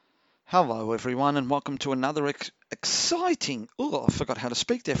Hello, everyone, and welcome to another exciting, I forgot how to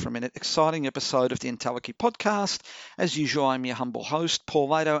speak there for a minute, exciting episode of the Entelechy podcast. As usual, I'm your humble host, Paul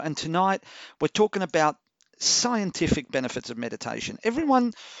Lato, and tonight we're talking about scientific benefits of meditation.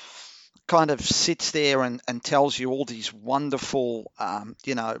 Everyone kind of sits there and tells you all these wonderful,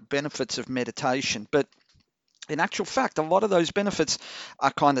 benefits of meditation, but in actual fact, a lot of those benefits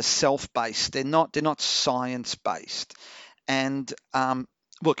are kind of self-based. They're not science-based. And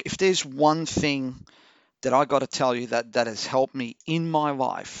look, if there's one thing that I got to tell you that has helped me in my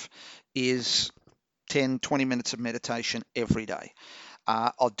life is 10, 20 minutes of meditation every day.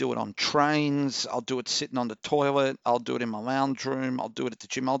 I'll do it on trains. I'll do it sitting on the toilet. I'll do it in my lounge room. I'll do it at the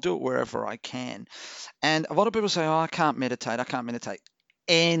gym. I'll do it wherever I can. And a lot of people say, I can't meditate. I can't meditate.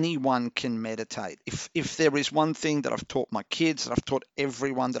 Anyone can meditate. If there is one thing that I've taught my kids, that I've taught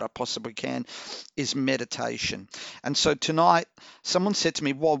everyone that I possibly can, is meditation. And so tonight, someone said to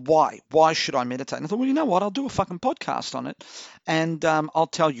me, well, why? Why should I meditate? And I thought, well, you know what? I'll do a fucking podcast on it, and I'll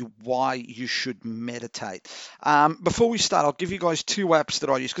tell you why you should meditate. Before we start, I'll give you guys two apps that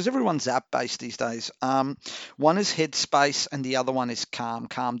I use, because everyone's app-based these days. One is Headspace, and the other one is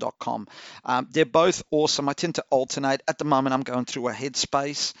calm.com. They're both awesome. I tend to alternate. At the moment, I'm going through a Headspace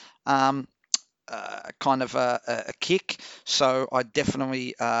kind of a kick, so I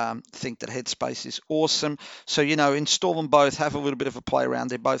definitely think that Headspace is awesome. So install them both, have a little bit of a play around.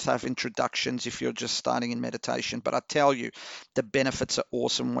 They both have introductions if you're just starting in meditation, but I tell you, the benefits are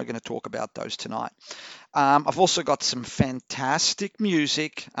awesome. We're going to talk about those tonight. I've also got some fantastic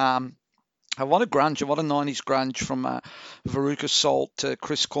music. A lot of grunge, a lot of 90s grunge, from Veruca Salt to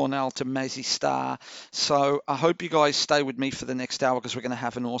Chris Cornell to Mazzy Star. So I hope you guys stay with me for the next hour, because we're going to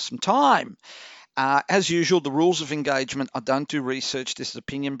have an awesome time. As usual, the rules of engagement: I don't do research. This is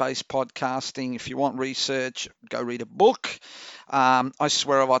opinion-based podcasting. If you want research, go read a book. I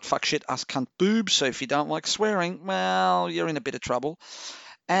swear a lot. Fuck, shit, ass, cunt, boobs. So if you don't like swearing, well, you're in a bit of trouble.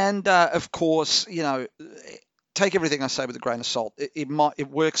 And of course, take everything I say with a grain of salt. It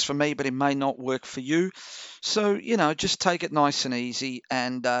works for me, but it may not work for you. So, just take it nice and easy,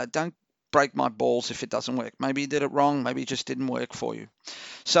 and don't break my balls if it doesn't work. Maybe you did it wrong. Maybe it just didn't work for you.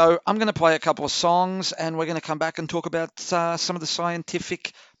 So I'm going to play a couple of songs, and we're going to come back and talk about some of the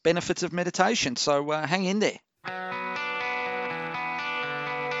scientific benefits of meditation. So hang in there.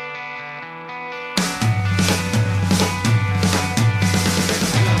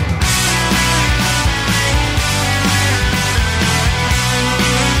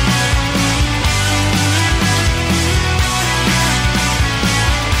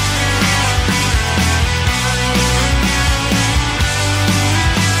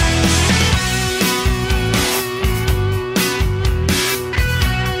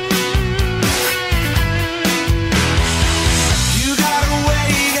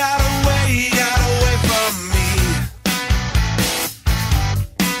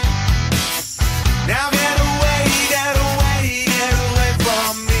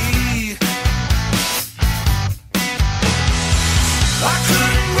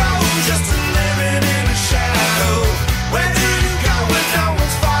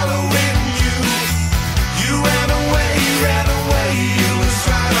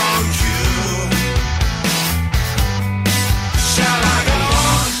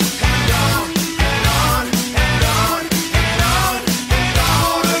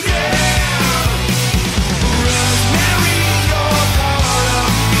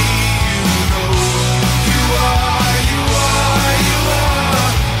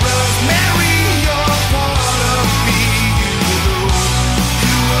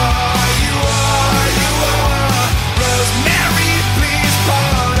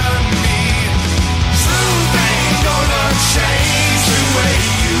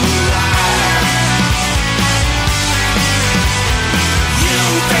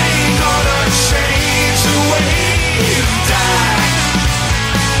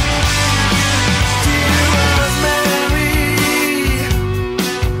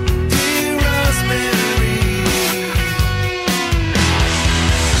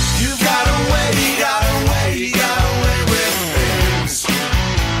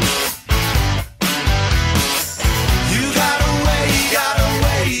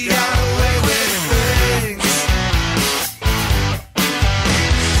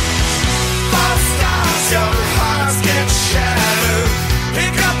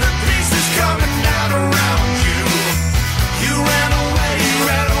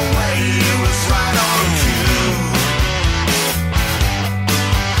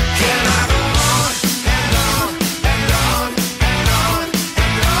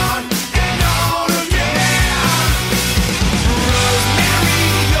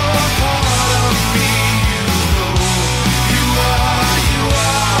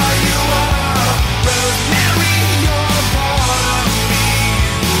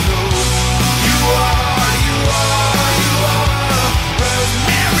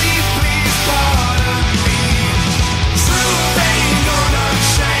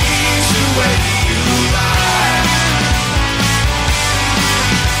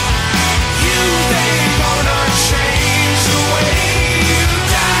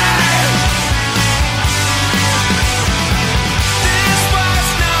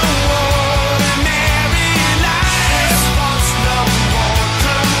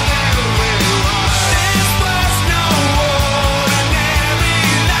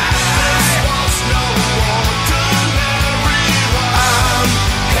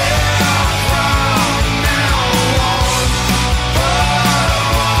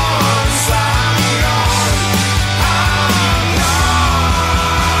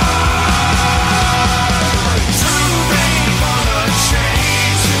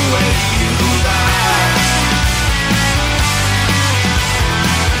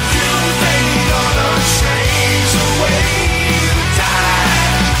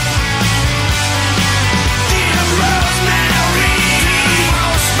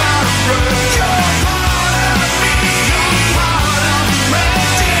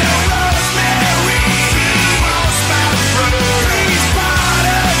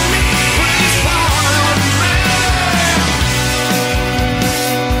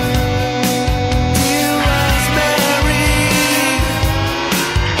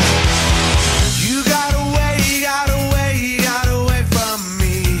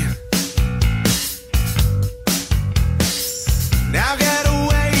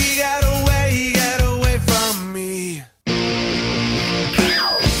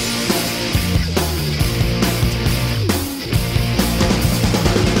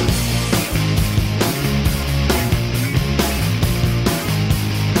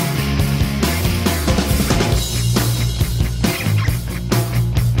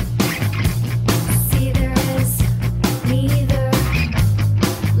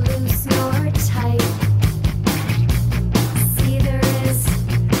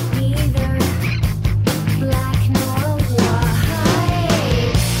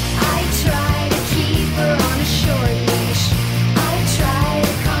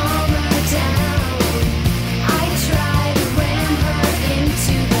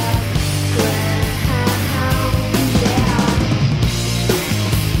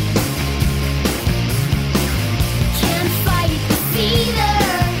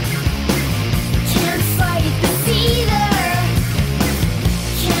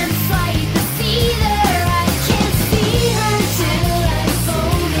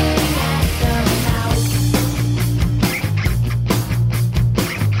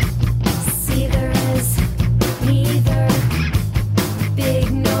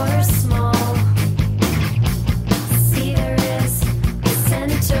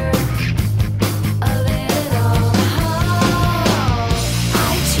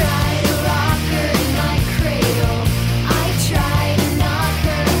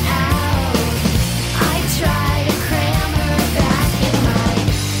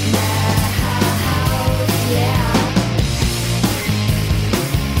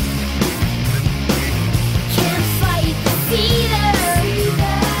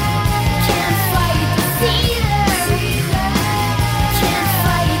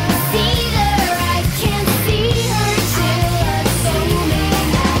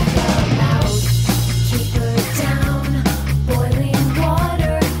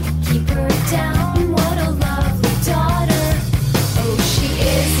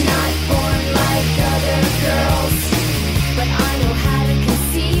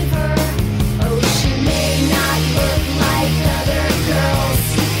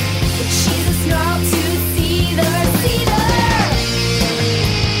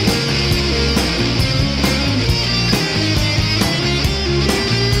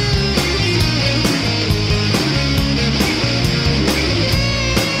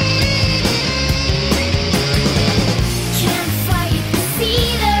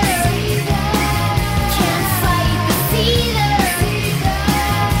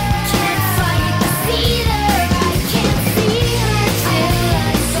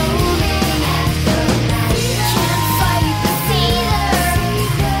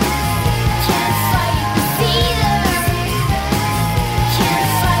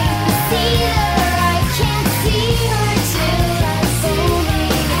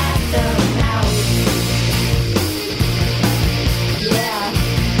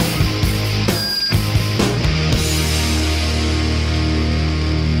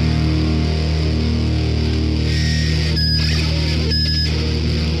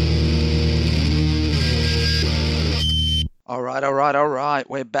 All right.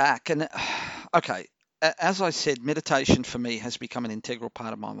 We're back. And okay, as I said, meditation for me has become an integral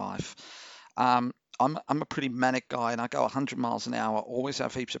part of my life. I'm a pretty manic guy and I go 100 miles an hour, always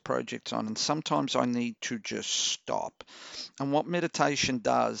have heaps of projects on, and sometimes I need to just stop. And what meditation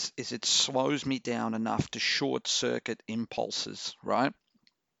does is it slows me down enough to short circuit impulses, right?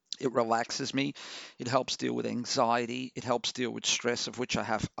 It relaxes me. It helps deal with anxiety. It helps deal with stress, of which I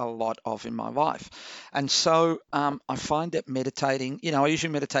have a lot of in my life. And so I find that meditating, I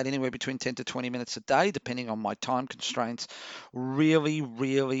usually meditate anywhere between 10 to 20 minutes a day, depending on my time constraints, really,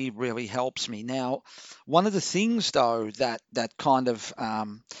 really, really helps me. Now, one of the things, though, that kind of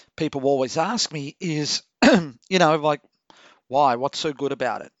people always ask me is, like, why? What's so good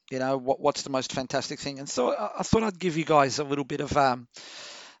about it? What's the most fantastic thing? And so I thought I'd give you guys a little bit of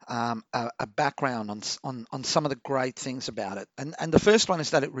a background on some of the great things about it. And the first one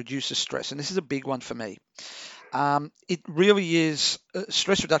is that it reduces stress, and this is a big one for me. It really is.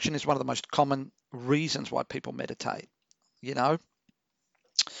 Stress reduction is one of the most common reasons why people meditate. You know,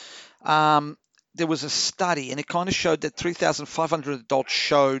 um, there was a study, and it kind of showed that 3,500 adults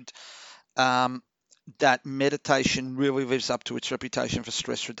showed um, that meditation really lives up to its reputation for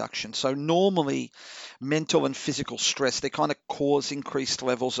stress reduction. So normally, mental and physical stress, they kind of cause increased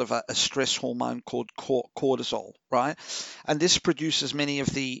levels of a stress hormone called cortisol, right? And this produces many of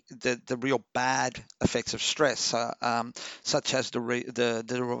the real bad effects of stress, such as the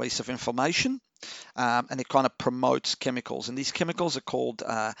release of inflammation, and it kind of promotes chemicals. And these chemicals are called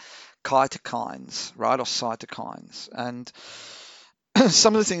cytokines, right, or cytokines. And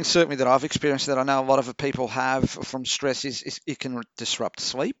some of the things certainly that I've experienced that I know a lot of people have from stress is it can disrupt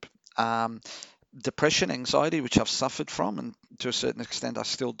sleep, um, depression, anxiety, which I've suffered from, and to a certain extent I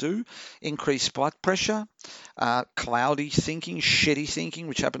still do, increased blood pressure, cloudy thinking, shitty thinking,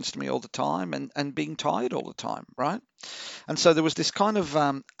 which happens to me all the time, and being tired all the time, right? And so there was this kind of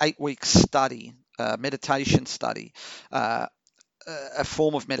 8-week study, meditation study, uh, a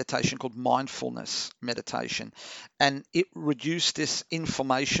form of meditation called mindfulness meditation, and it reduced this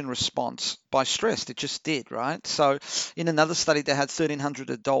inflammation response by stress. It just did, right? So in another study they had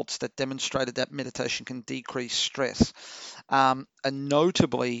 1,300 adults that demonstrated that meditation can decrease stress, and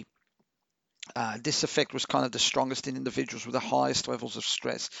notably this effect was kind of the strongest in individuals with the highest levels of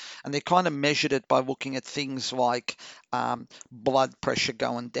stress. And they kind of measured it by looking at things like blood pressure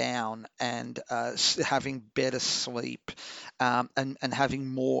going down, and having better sleep, and having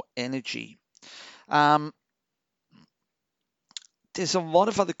more energy. Um, there's a lot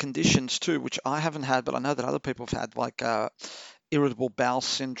of other conditions too, which I haven't had, but I know that other people have had, like irritable bowel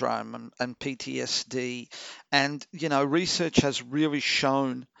syndrome and PTSD. And, research has really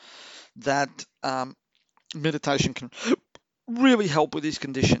shown that meditation can really help with these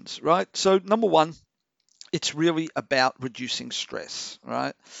conditions, right? So number one, it's really about reducing stress,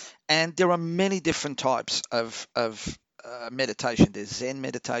 right? And there are many different types of meditation. There's Zen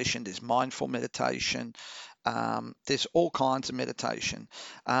meditation, there's mindful meditation, there's all kinds of meditation.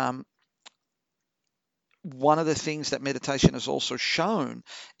 One of the things that meditation has also shown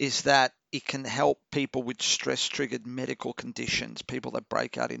is that it can help people with stress triggered medical conditions, people that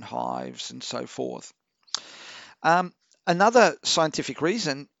break out in hives and so forth. Another scientific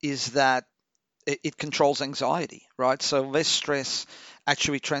reason is that it controls anxiety, right? So less stress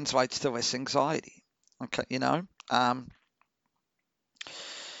actually translates to less anxiety. Okay,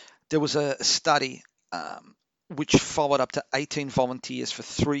 there was a study which followed up to 18 volunteers for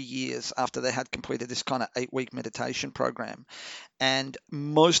 3 years after they had completed this kind of 8-week meditation program. And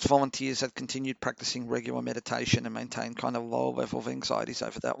most volunteers had continued practicing regular meditation and maintained kind of low level of anxieties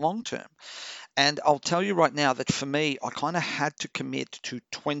over that long term. And I'll tell you right now that for me, I kind of had to commit to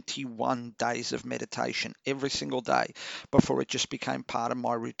 21 days of meditation every single day before it just became part of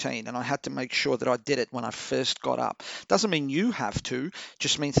my routine. And I had to make sure that I did it when I first got up. Doesn't mean you have to,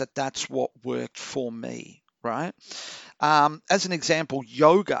 just means that that's what worked for me, right? As an example,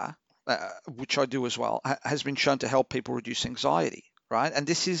 yoga, which I do as well, has been shown to help people reduce anxiety, right? And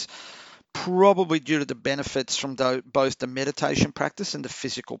this is probably due to the benefits from both the meditation practice and the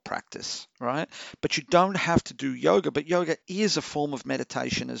physical practice, right? But you don't have to do yoga, but yoga is a form of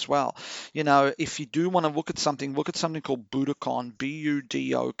meditation as well. If you do want to look at something called Budokon,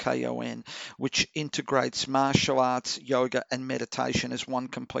 Budokon, which integrates martial arts, yoga, and meditation as one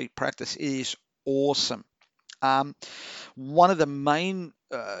complete practice. It is awesome. One of the main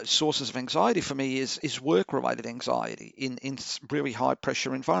sources of anxiety for me is work-related anxiety in really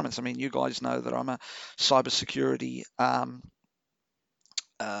high-pressure environments. I mean, you guys know that I'm a cybersecurity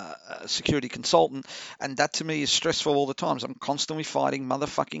a security consultant, and that to me is stressful all the times. I'm constantly fighting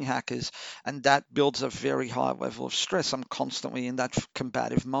motherfucking hackers, and that builds a very high level of stress. I'm constantly in that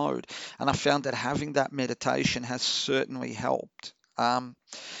combative mode, and I found that having that meditation has certainly helped.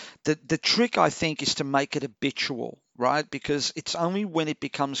 The trick, I think, is to make it habitual, right? Because it's only when it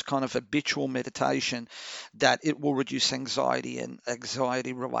becomes kind of habitual meditation that it will reduce anxiety and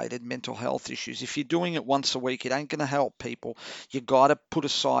anxiety-related mental health issues. If you're doing it once a week, it ain't going to help people. You got to put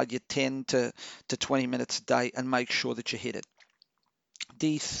aside your 10 to 20 minutes a day and make sure that you hit it.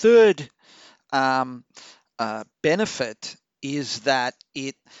 The third benefit is that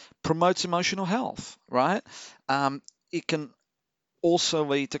it promotes emotional health, right? It can also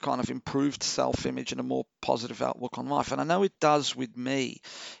lead to kind of improved self-image and a more positive outlook on life. And I know it does with me.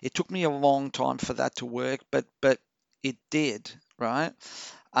 It took me a long time for that to work, but it did, right?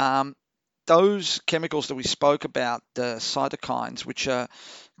 Those chemicals that we spoke about, the cytokines, which are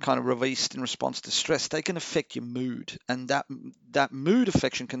kind of released in response to stress, they can affect your mood, and that mood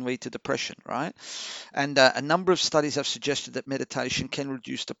affection can lead to depression, right? And a number of studies have suggested that meditation can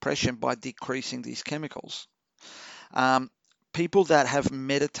reduce depression by decreasing these chemicals. People that have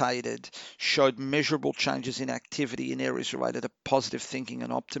meditated showed measurable changes in activity in areas related to positive thinking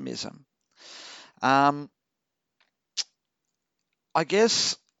and optimism. I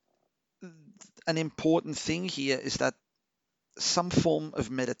guess an important thing here is that some forms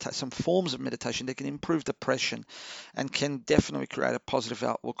of meditation, they can improve depression and can definitely create a positive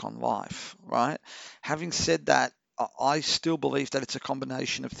outlook on life, right? Having said that, I still believe that it's a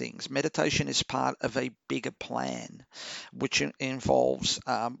combination of things. Meditation is part of a bigger plan, which involves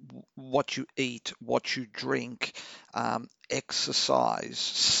what you eat, what you drink, exercise,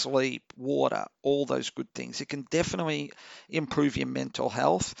 sleep, water, all those good things. It can definitely improve your mental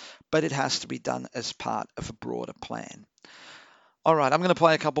health, but it has to be done as part of a broader plan. All right, I'm going to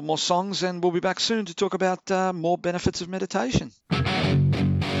play a couple more songs, and we'll be back soon to talk about more benefits of meditation.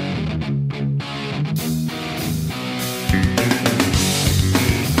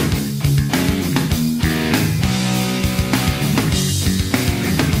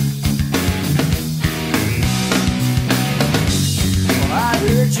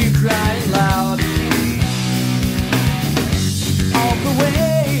 You crying loud all the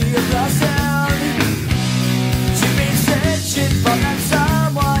way across town. You've been searching for that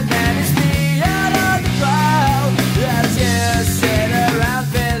someone that is beyond on the crowd. As you sit around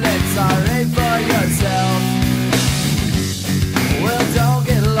feeling sorry for yourself, well, don't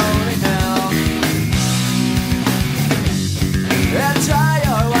get lonely now, and try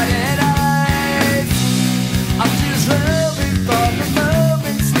your white eyes. I'm just hoping for the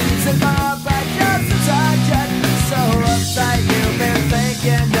moments in my backyard since I got so uptight. You've been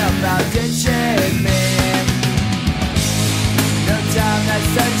thinking about ditching me. No time to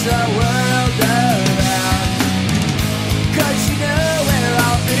search the world around, 'cause you know where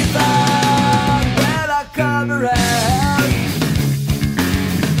I'll be found when I come around.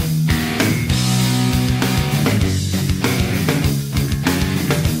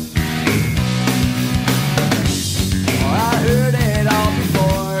 I heard it all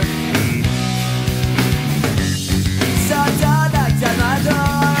before, so don't knock at my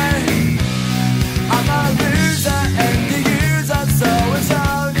door. I'm a loser and the user, so it's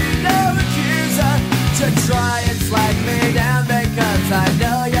only no accuser to try and slide me down, because I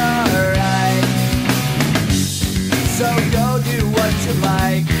know you're right. So go do what you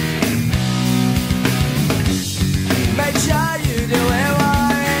like, make sure you do it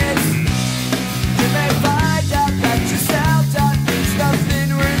wise. You may find out that yourself that means nothing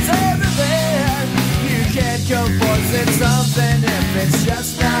worth everything. You can't go forcing something if it's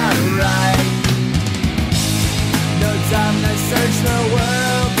just not right. No time to search the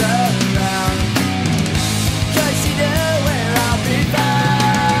world around, 'cause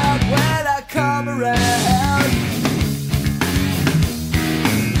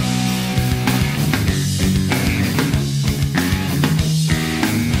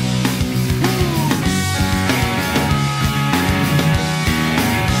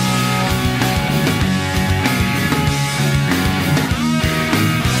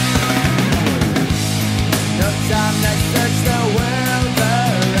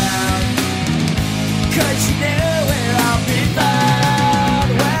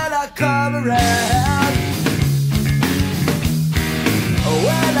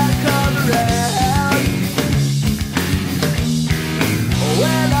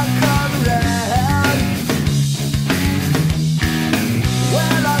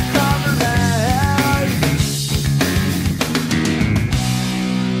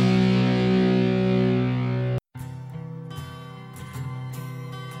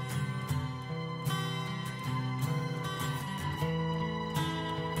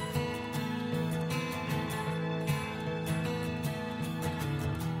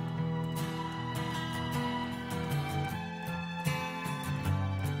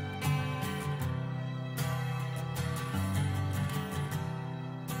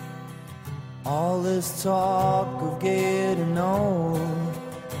All this talk of getting old,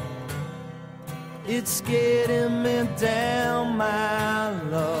 it's getting me down, my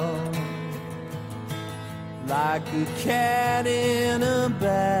love, like a cat in a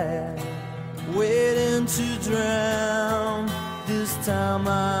bag, waiting to drown. This time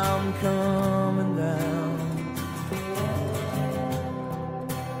I'm coming down,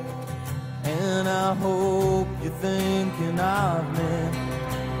 and I hope you're thinking of me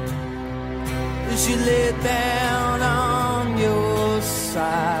as you lay down on your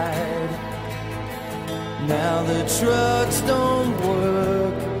side. Now the trucks don't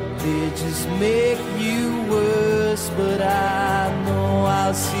work, they just make you worse, but I know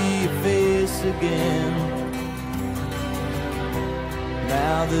I'll see your face again.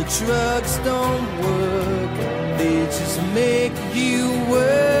 Now the trucks don't work, they just make you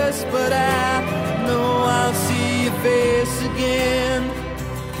worse, but I know I'll see your face again.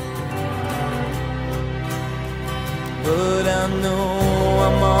 But I know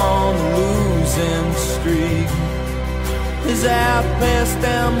I'm on a losing streak as I pass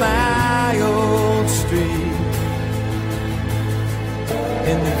down my old street.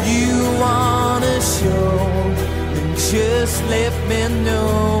 And if you wanna show, then just let me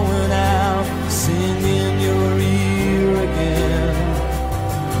know, and I'll sing in your ear again.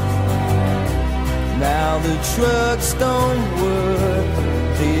 Now the trucks don't work,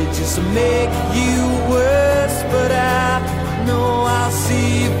 they just make you worse, but I know I'll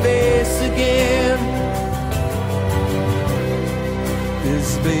see your face again.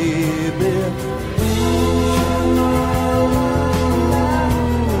 'Cause baby,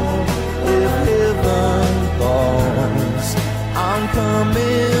 if heaven falls, I'm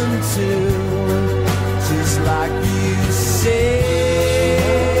coming to, just like you say.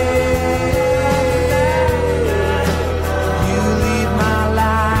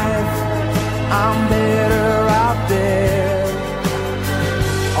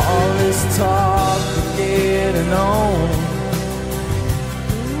 Talk of getting on,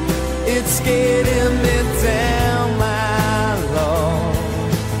 it's getting me down, my love,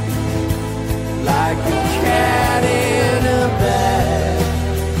 like a cat in a bag,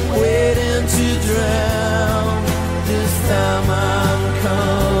 waiting to drown. This time I'm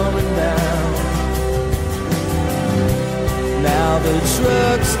coming down. Now the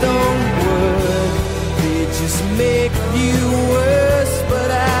trucks don't work, they just make you worse, but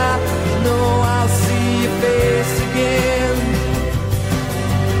I know I'll see your face again.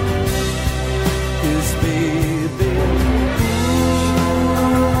 'Cause baby,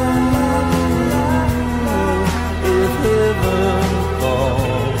 if heaven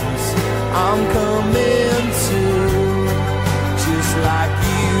falls, I'm coming to, just like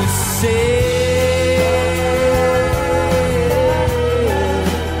you say.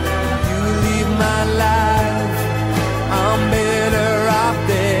 You leave my life, I'm better off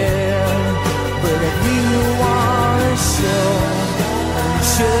there.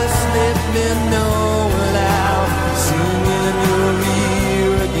 Just let me know, and I'll sing in your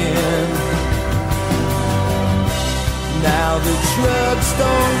ear again. Now the drugs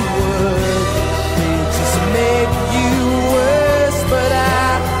don't work, they just make you worse, but I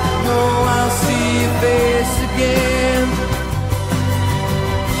know I'll see your face again.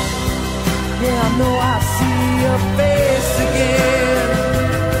 Yeah, I know I'll see your face again.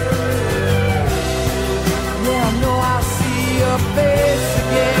 Yeah, I know I'll see your face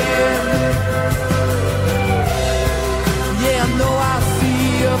again. Yeah, I know I'll see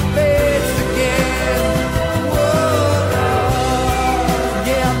your face again. Whoa.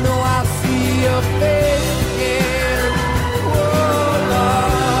 Yeah, I know I'll see your face again. Whoa.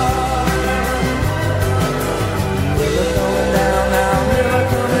 Never going down now, never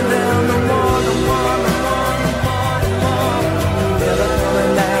coming down no more, no more, no more, no more, no more. Never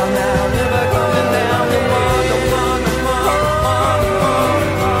coming down now, never coming down no more, no more, no more, no more, no more.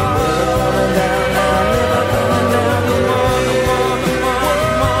 Never coming down now, never coming down no more, no more, no more,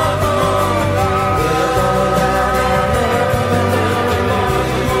 no more, no more. Never coming down now, never coming down no more,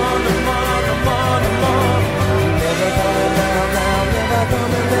 no more, no more, no more, no more. Never coming down now, never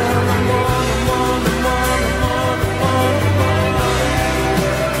coming down no more, no more, no more, no more, no more, no more.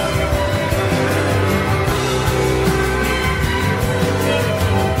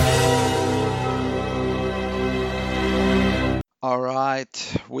 All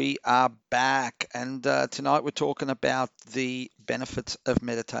right, we are back, and tonight we're talking about the benefits of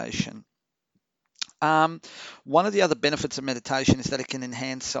meditation. One of the other benefits of meditation is that it can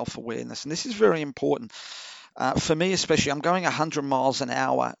enhance self-awareness, and this is very important. For me especially, I'm going 100 miles an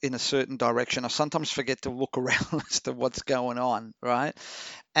hour in a certain direction. I sometimes forget to look around as to what's going on, right?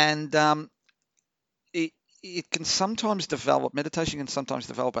 And it it can sometimes develop meditation can sometimes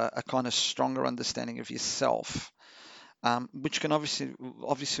develop a kind of stronger understanding of yourself, which can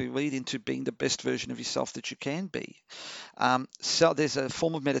obviously lead into being the best version of yourself that you can be. So there's a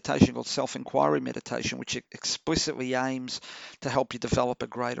form of meditation called self-inquiry meditation, which explicitly aims to help you develop a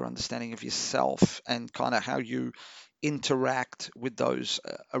greater understanding of yourself and kind of how you interact with those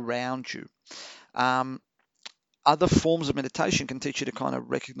around you. Um, Other forms of meditation can teach you to kind of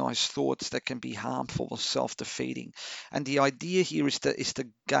recognize thoughts that can be harmful or self-defeating. And the idea here is to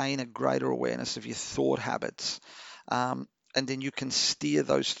gain a greater awareness of your thought habits. And then you can steer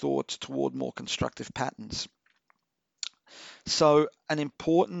those thoughts toward more constructive patterns. So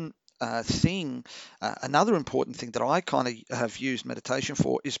another important thing that I kind of have used meditation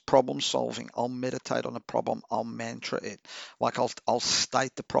for is problem solving. I'll meditate on a problem, I'll mantra it. Like I'll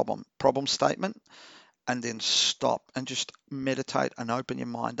state the problem statement, and then stop and just meditate and open your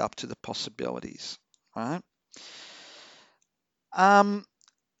mind up to the possibilities, right?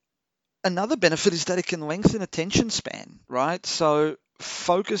 Another benefit is that it can lengthen attention span, right? So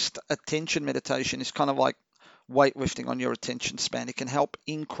focused attention meditation is kind of like weightlifting on your attention span. It can help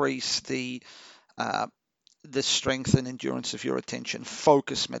increase the strength and endurance of your attention.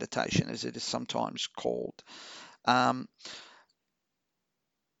 Focus meditation, as it is sometimes called.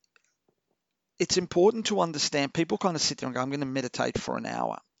 It's important to understand. People kind of sit there and go, I'm going to meditate for an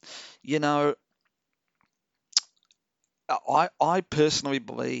hour. You know, I personally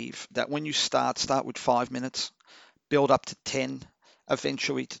believe that when you start with 5 minutes, build up to 10,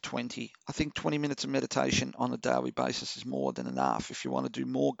 eventually to 20. I think 20 minutes of meditation on a daily basis is more than enough. If you want to do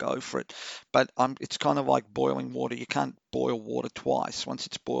more, go for it. But it's kind of like boiling water. You can't boil water twice. Once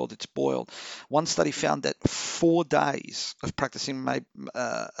it's boiled, it's boiled. One study found that 4 days of practicing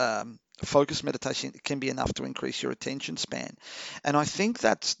focus meditation can be enough to increase your attention span. And I think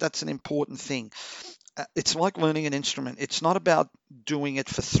that's an important thing. It's like learning an instrument. It's not about doing it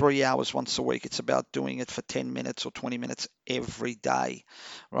for 3 hours once a week. It's about doing it for 10 minutes or 20 minutes every day,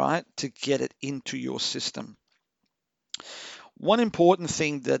 right? To get it into your system. One important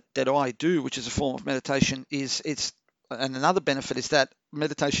thing that I do, which is a form of meditation, and another benefit is that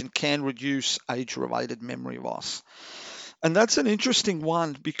meditation can reduce age-related memory loss. And that's an interesting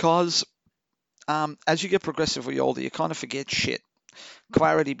one because as you get progressively older, you kind of forget shit.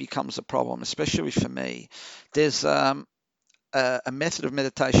 Clarity becomes a problem, especially for me. There's a method of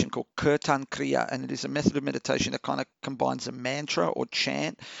meditation called Kirtan Kriya, and it is a method of meditation that kind of combines a mantra or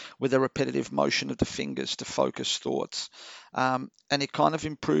chant with a repetitive motion of the fingers to focus thoughts. And it kind of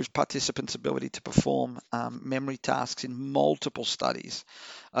improves participants' ability to perform memory tasks in multiple studies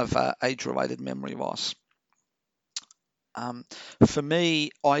of age-related memory loss. For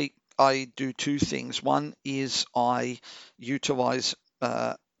me, I do 2 things. One is I utilize,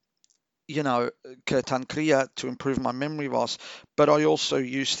 Kirtan Kriya to improve my memory loss, but I also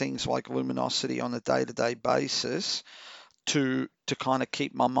use things like luminosity on a day-to-day basis to kind of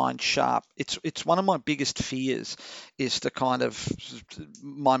keep my mind sharp. It's one of my biggest fears is to kind of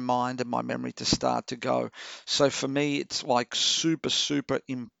my mind and my memory to start to go. So for me, it's like super, super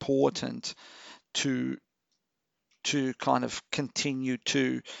important to kind of continue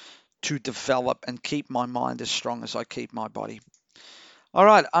to develop and keep my mind as strong as I keep my body. All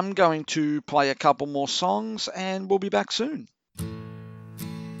right, I'm going to play a couple more songs and we'll be back soon. The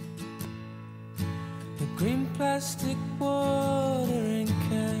green plastic watering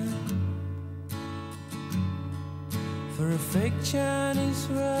can for a fake Chinese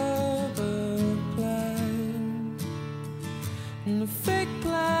rubber plant and a fake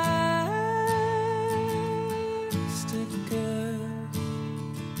plastic girl.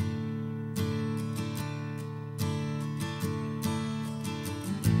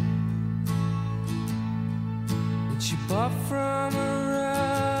 She bought from a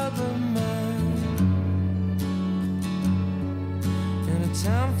rubber man in a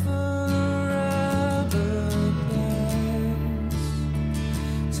town full of rubber plants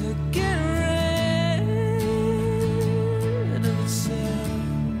to get rid of itself.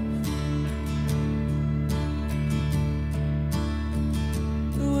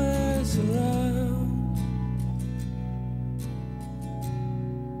 The world's around.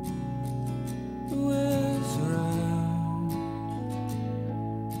 The world's around.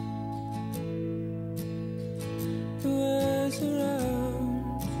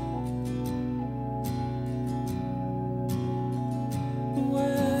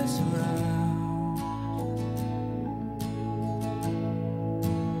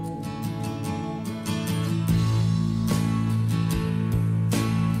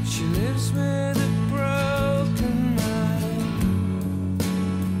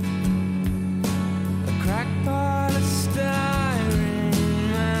 A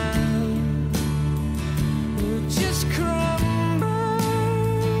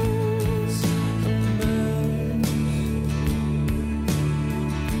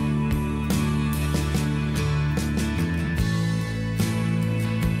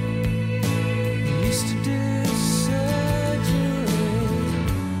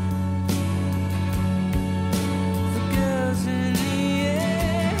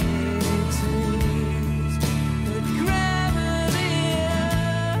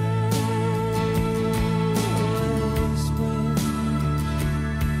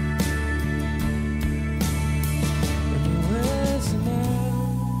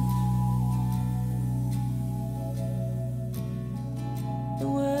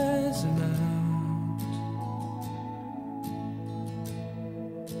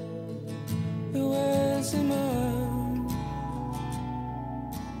It was a man.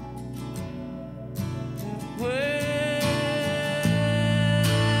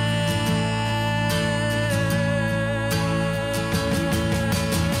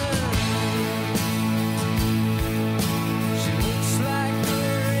 She looks like a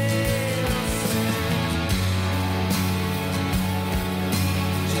real thing.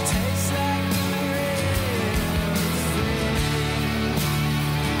 She tastes like a real thing.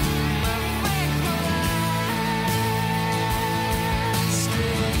 My fake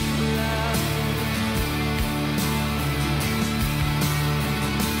plastic love.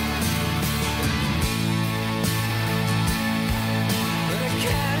 But I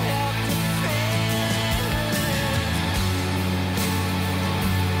can't help the feeling.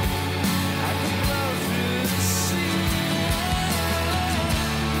 I could blow through the ceiling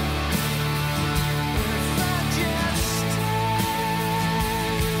if I just stayed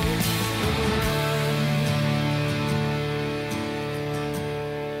around.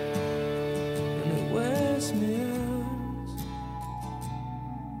 And it wears me out.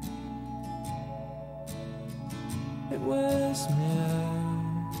 It wears me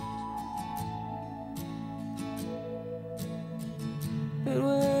out. It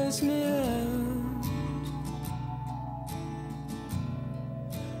wears me out.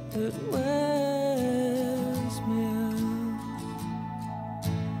 It wears me out.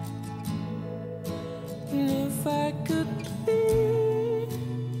 And if I could be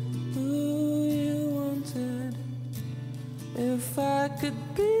who you wanted, if I could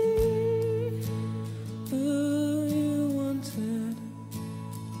be who you wanted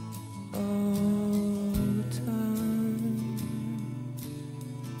all the time,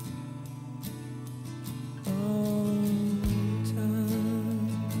 all the time.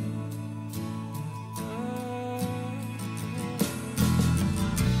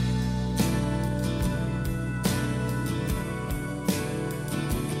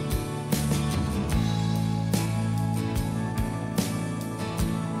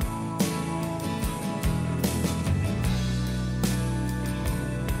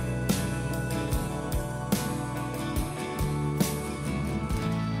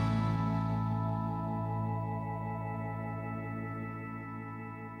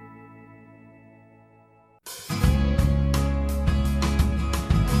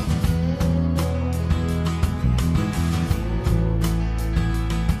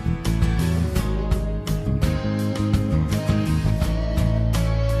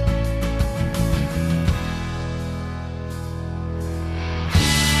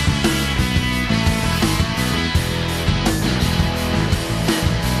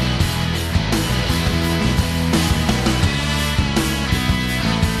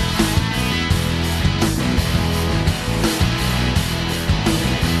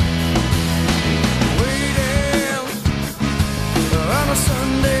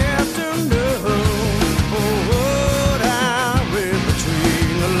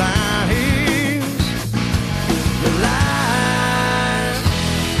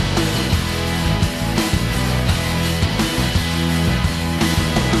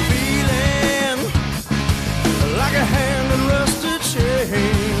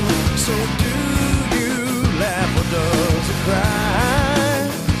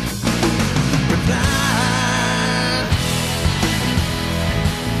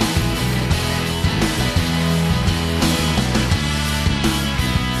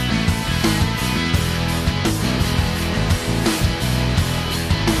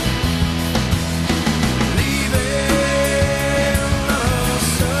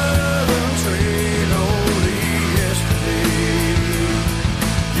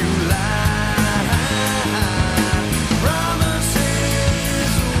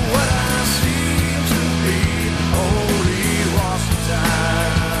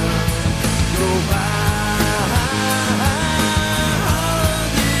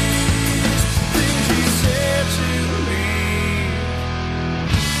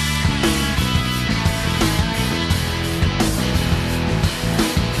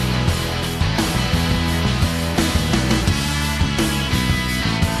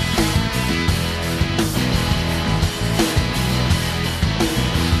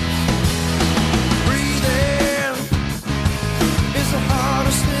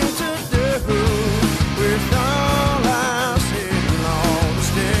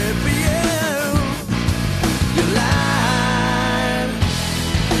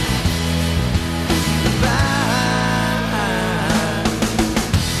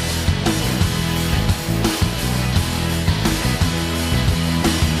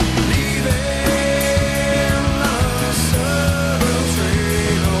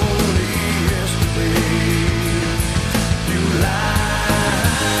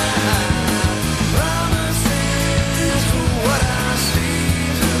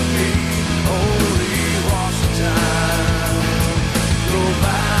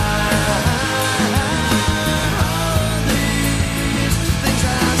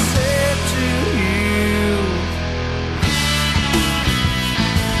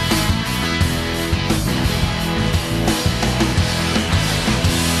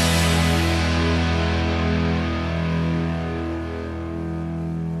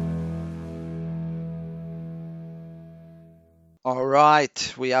 All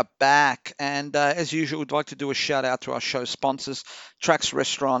right, we are back. And as usual, we'd like to do a shout out to our show sponsors, Trax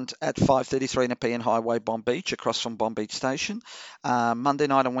Restaurant at 533 Nepean Highway, Bomb Beach, across from Bomb Beach Station. Monday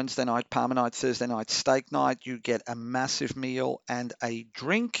night and Wednesday night, Palmer night, Thursday night, steak night. You get a massive meal and a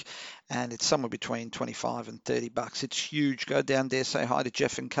drink, and it's somewhere between 25 and $30. It's huge. Go down there, say hi to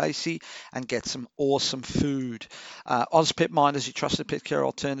Jeff and Casey, and get some awesome food. Oz Pet Minders, your trusted pet care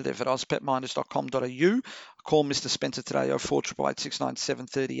alternative at ozpetminders.com.au. Call Mr. Spencer today,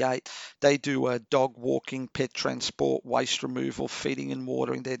 0488 They do dog walking, pet transport, waste removal, feeding and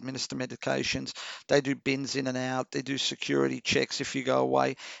watering. They administer medications. They do bins in and out. They do security checks if you go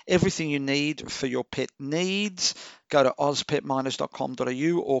away. Everything you need for your pet needs. Go to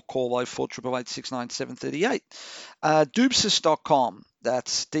ozpetminers.com.au or call 0488 Doobsis.com.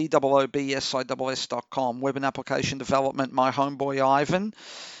 That's DOOBSISS.com. Web and application development. My homeboy Ivan.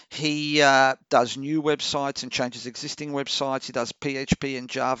 He does new websites and changes existing websites. He does PHP and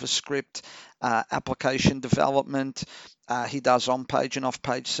JavaScript application development. He does on-page and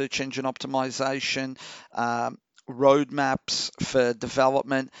off-page search engine optimization, roadmaps for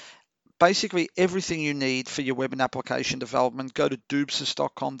development. Basically, everything you need for your web and application development, go to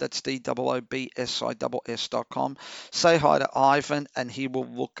doobsis.com. That's DOOBSISS.com. Say hi to Ivan, and he will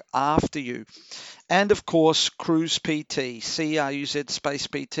look after you. And of course, Cruise PT, CRUZ space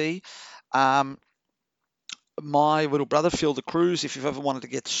PT. My little brother, Phil the Cruz, if you've ever wanted to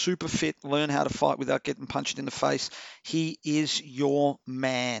get super fit, learn how to fight without getting punched in the face, he is your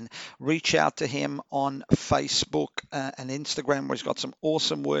man. Reach out to him on Facebook and Instagram, where he's got some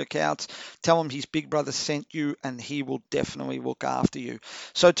awesome workouts. Tell him his big brother sent you, and he will definitely look after you.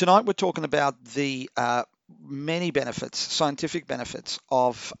 So tonight we're talking about the many benefits, scientific benefits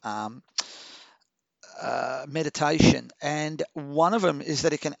of meditation, and one of them is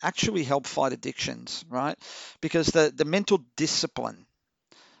that it can actually help fight addictions, right? Because the mental discipline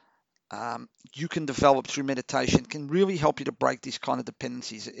you can develop through meditation can really help you to break these kind of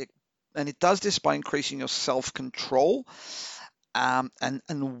dependencies. And it does this by increasing your self-control and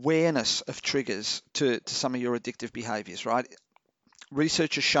awareness of triggers to some of your addictive behaviors, right?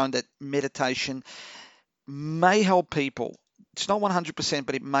 Research has shown that meditation may help people. It's not 100%,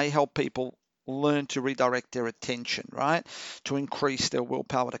 but it may help people learn to redirect their attention, right? To increase their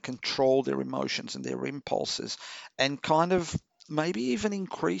willpower, to control their emotions and their impulses, and kind of maybe even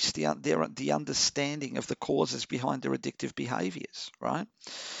increase the understanding of the causes behind their addictive behaviors, right?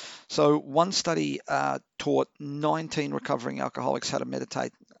 So one study taught 19 recovering alcoholics how to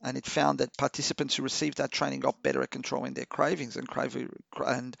meditate, and it found that participants who received that training got better at controlling their cravings and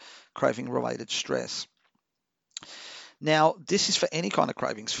craving-related stress. Now, this is for any kind of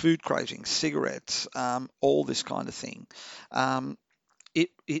cravings, food cravings, cigarettes, all this kind of thing.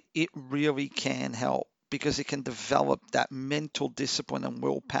 It really can help because it can develop that mental discipline and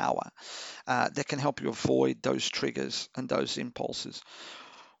willpower that can help you avoid those triggers and those impulses.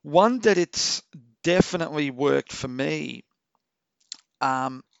 One that it's definitely worked for me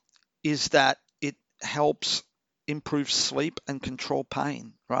is that it helps improve sleep and control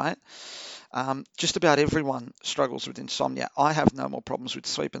pain, right? Just about everyone struggles with insomnia. I have no more problems with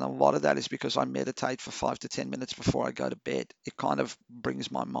sleep, and a lot of that is because I meditate for 5 to 10 minutes before I go to bed. It kind of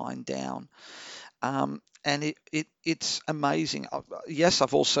brings my mind down. And it's amazing. Yes,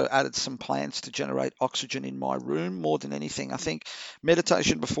 I've also added some plants to generate oxygen in my room more than anything. I think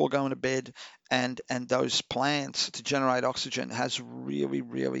meditation before going to bed and those plants to generate oxygen has really,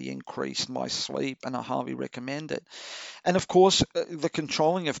 really increased my sleep, and I highly recommend it. And of course, the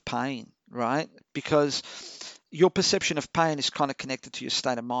controlling of pain, right? Because your perception of pain is kind of connected to your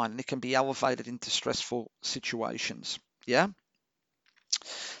state of mind, and it can be elevated into stressful situations. Yeah.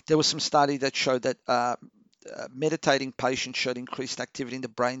 There was some study that showed that meditating patients showed increased activity in the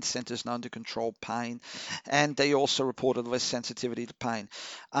brain centers known to control pain, and they also reported less sensitivity to pain.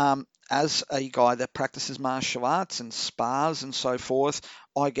 As a guy that practices martial arts and spas and so forth,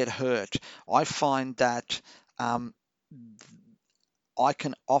 I get hurt. I find that I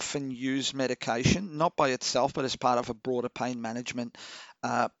can often use medication, not by itself, but as part of a broader pain management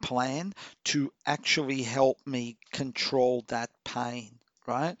plan to actually help me control that pain,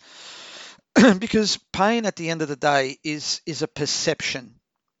 right? Because pain at the end of the day is a perception,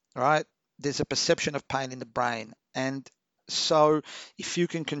 right? There's a perception of pain in the brain. And so if you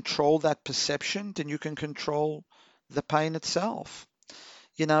can control that perception, then you can control the pain itself,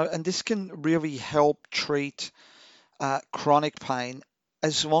 and this can really help treat chronic pain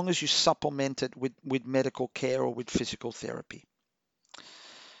as long as you supplement it with medical care or with physical therapy.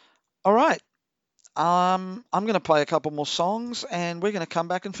 All right. I'm going to play a couple more songs, and we're going to come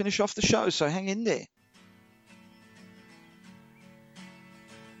back and finish off the show, so hang in there.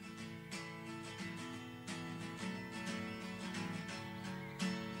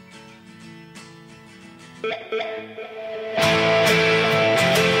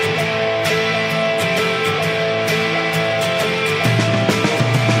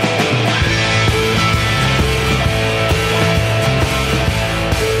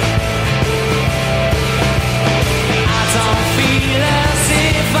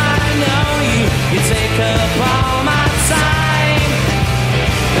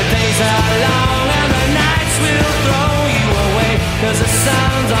 Cause the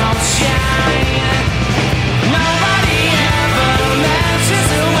sun don't shine. Nobody ever mentions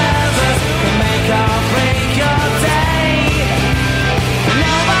the weather can make or break your day.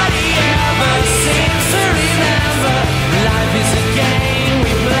 Nobody ever seems to remember life is a game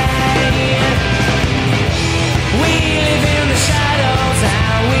we play. We live in the shadows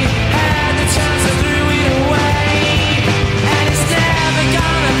and we had the chance to throw it away. And it's never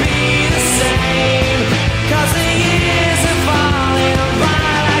gonna be the same. Cause the years are falling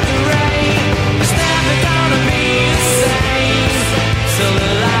by like the rain. It's never gonna be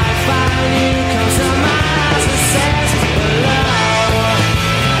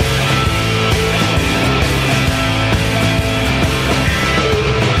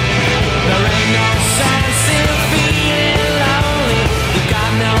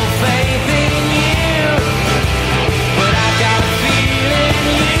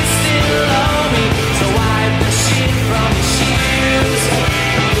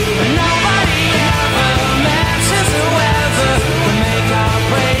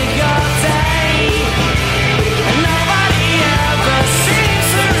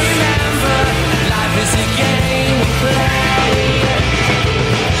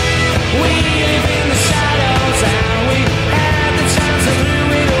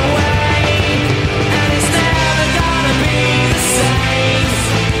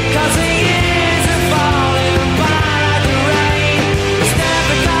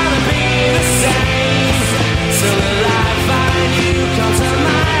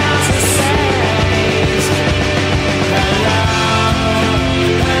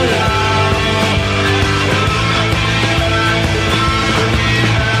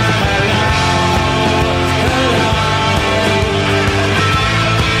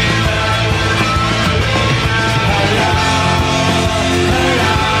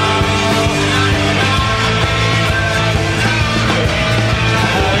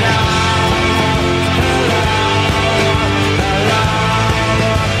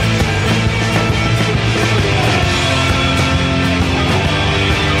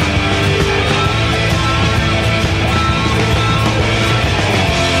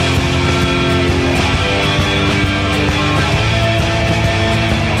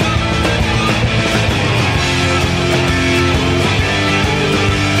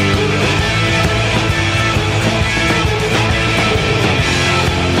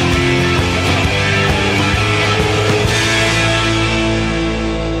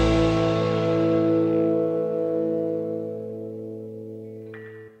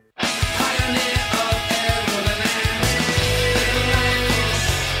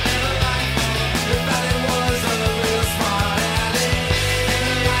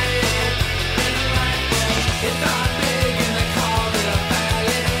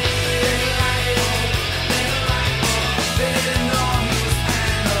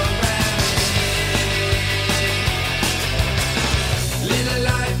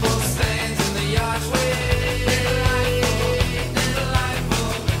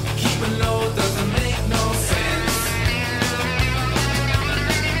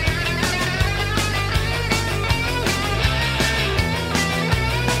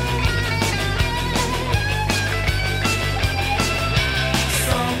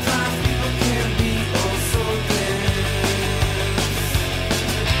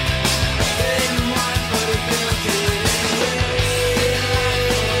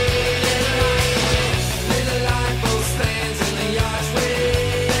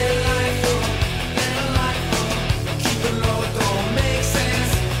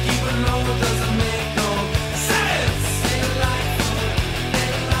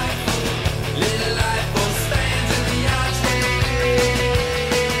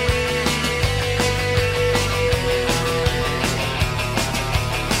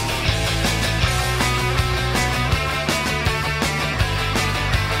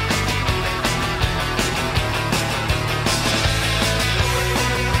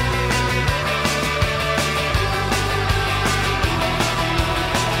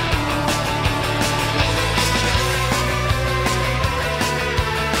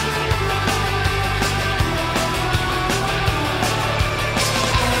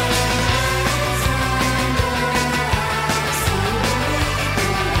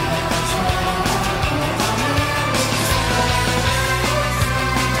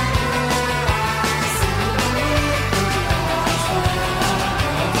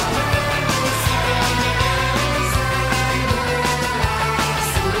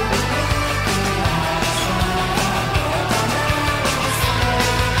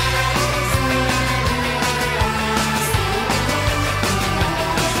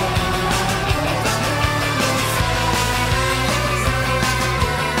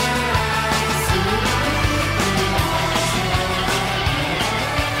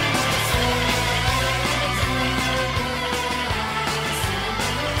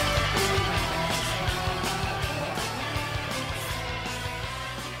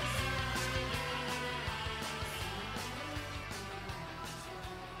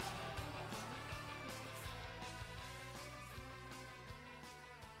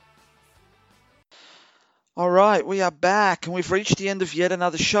All right, we are back and we've reached the end of yet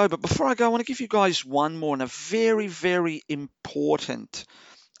another show. But before I go, I want to give you guys one more and a very, very important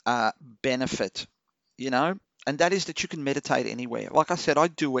benefit, and that is that you can meditate anywhere. Like I said, I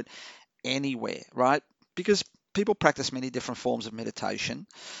do it anywhere, right? Because people practice many different forms of meditation,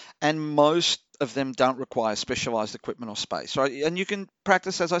 and most of them don't require specialized equipment or space, right? And you can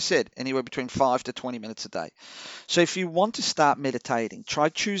practice, as I said, anywhere between 5 to 20 minutes a day. So if you want to start meditating, try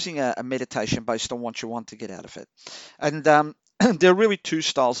choosing a meditation based on what you want to get out of it. And there are really two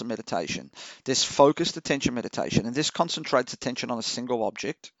styles of meditation. There's focused attention meditation, and this concentrates attention on a single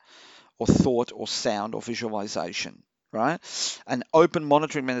object or thought or sound or visualization, right? And open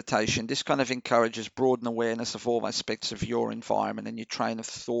monitoring meditation, this kind of encourages broadened awareness of all aspects of your environment and your train of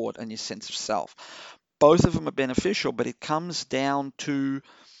thought and your sense of self. Both of them are beneficial, but it comes down to,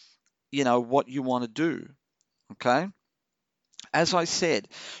 what you want to do, okay? As I said,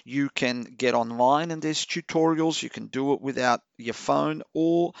 you can get online and there's tutorials. You can do it without your phone,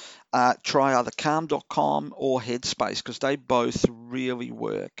 or try either calm.com or Headspace, because they both really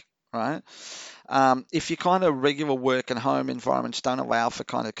work, right? If your kind of regular work and home environments don't allow for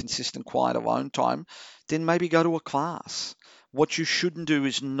kind of consistent quiet alone time, then maybe go to a class. What you shouldn't do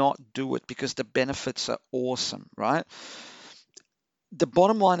is not do it, because the benefits are awesome, right? The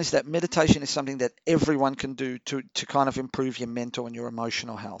bottom line is that meditation is something that everyone can do to kind of improve your mental and your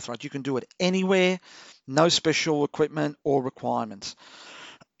emotional health, right? You can do it anywhere, no special equipment or requirements.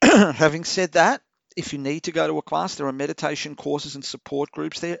 Having said that, if you need to go to a class, there are meditation courses and support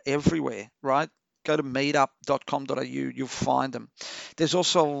groups. They're everywhere, right? Go to meetup.com.au, you'll find them. There's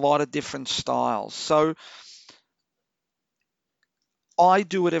also a lot of different styles. So I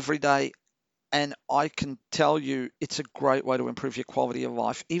do it every day, and I can tell you it's a great way to improve your quality of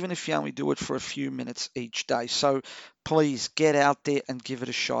life, even if you only do it for a few minutes each day. So please get out there and give it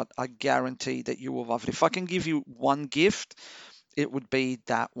a shot. I guarantee that you will love it. If I can give you one gift, it would be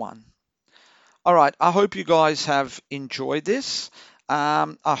that one. All right, I hope you guys have enjoyed this.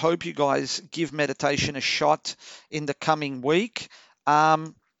 I hope you guys give meditation a shot in the coming week.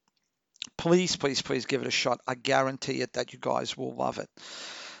 Please, please, please give it a shot. I guarantee it that you guys will love it.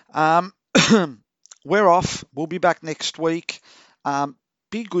 We're off. We'll be back next week.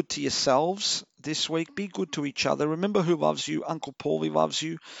 Be good to yourselves this week. Be good to each other. Remember who loves you. Uncle Paulie loves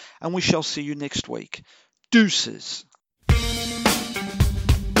you. And we shall see you next week. Deuces.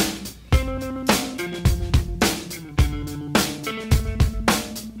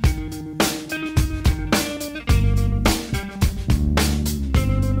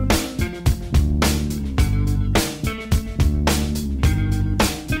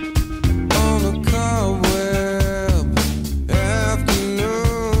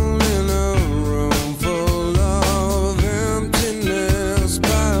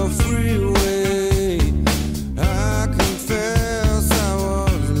 I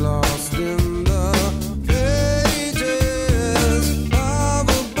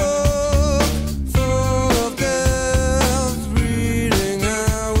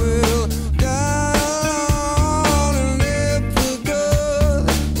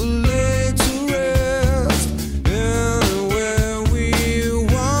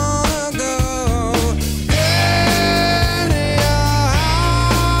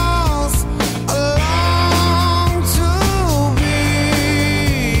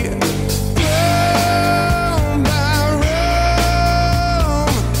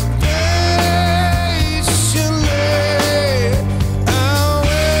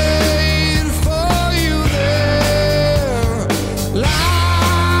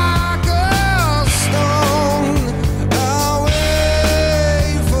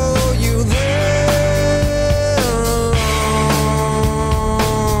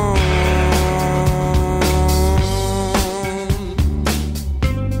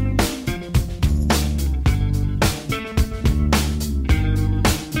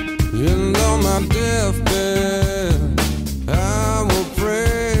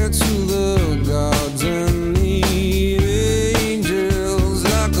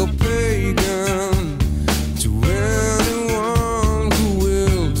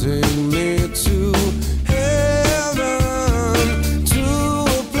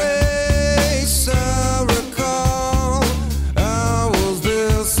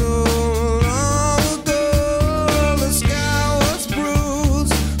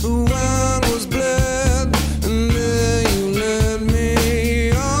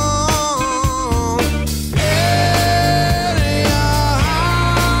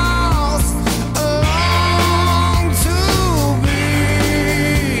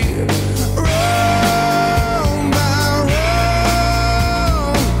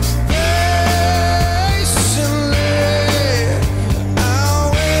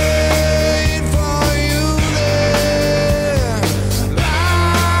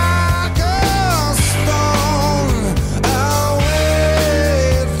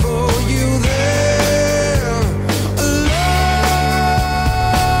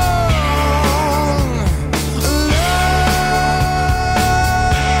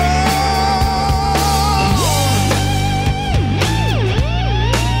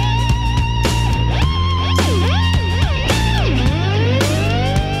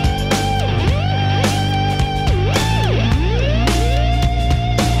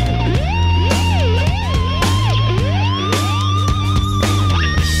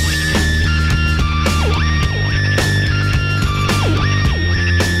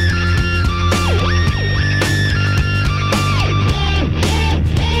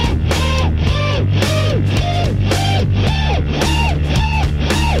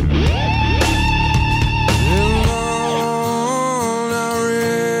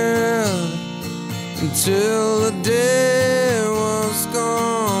until the day was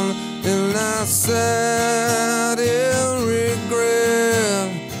gone, and I sat in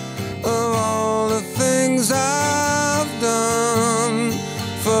regret of all the things I've done,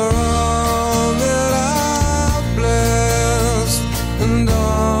 for all that I've blessed and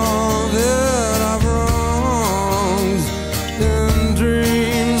all that I've wronged. In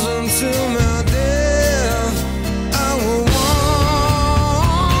dreams until my death, I will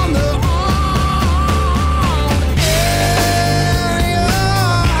wander on in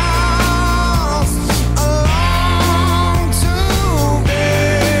yours, along to be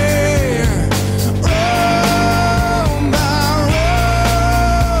roam by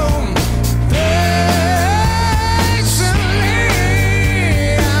roam, patiently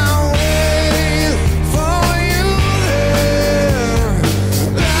I'll wait for you there,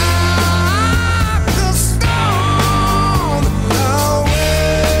 like a stone. I'll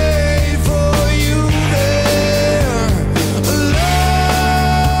wait for you there,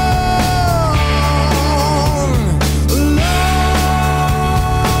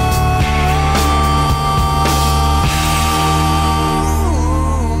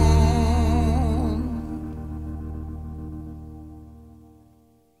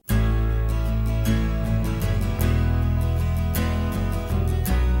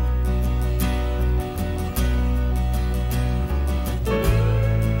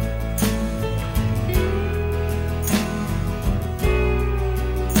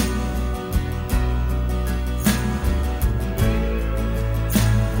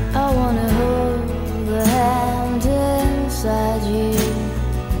 I wanna hold the hand inside you.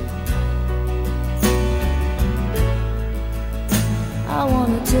 I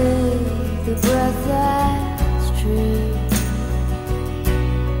wanna take the breath that's true.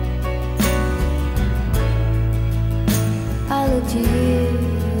 I look to you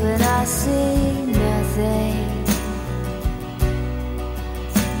and I see nothing.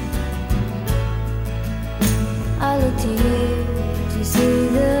 I look to you to see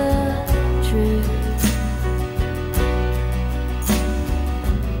the truth.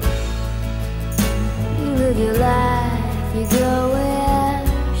 You live your life, you go in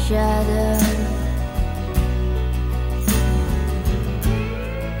shadow.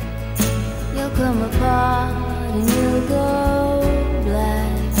 You'll come apart and you'll go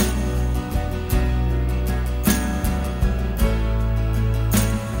black.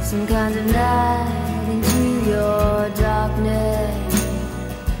 Some kind of night into your darkness.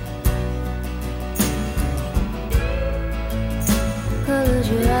 Close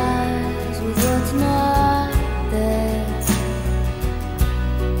your eyes with what's not there.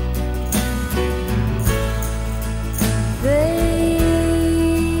 Fade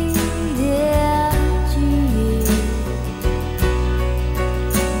into you.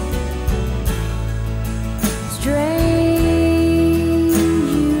 Strange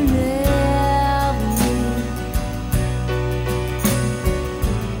you never knew.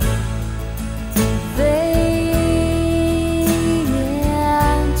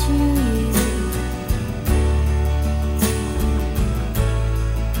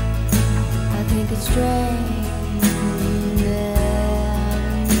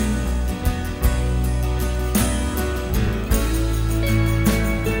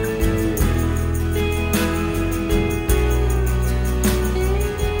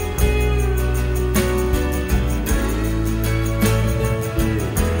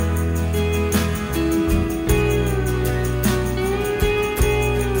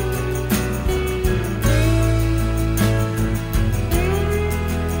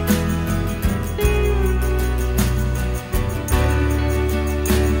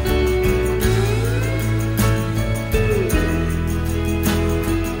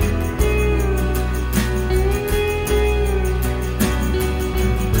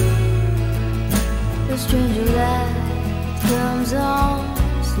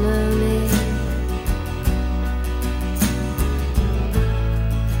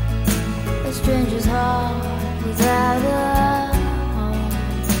 stranger's heart without a home.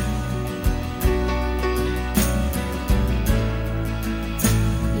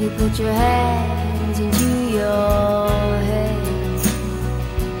 You put your hands into your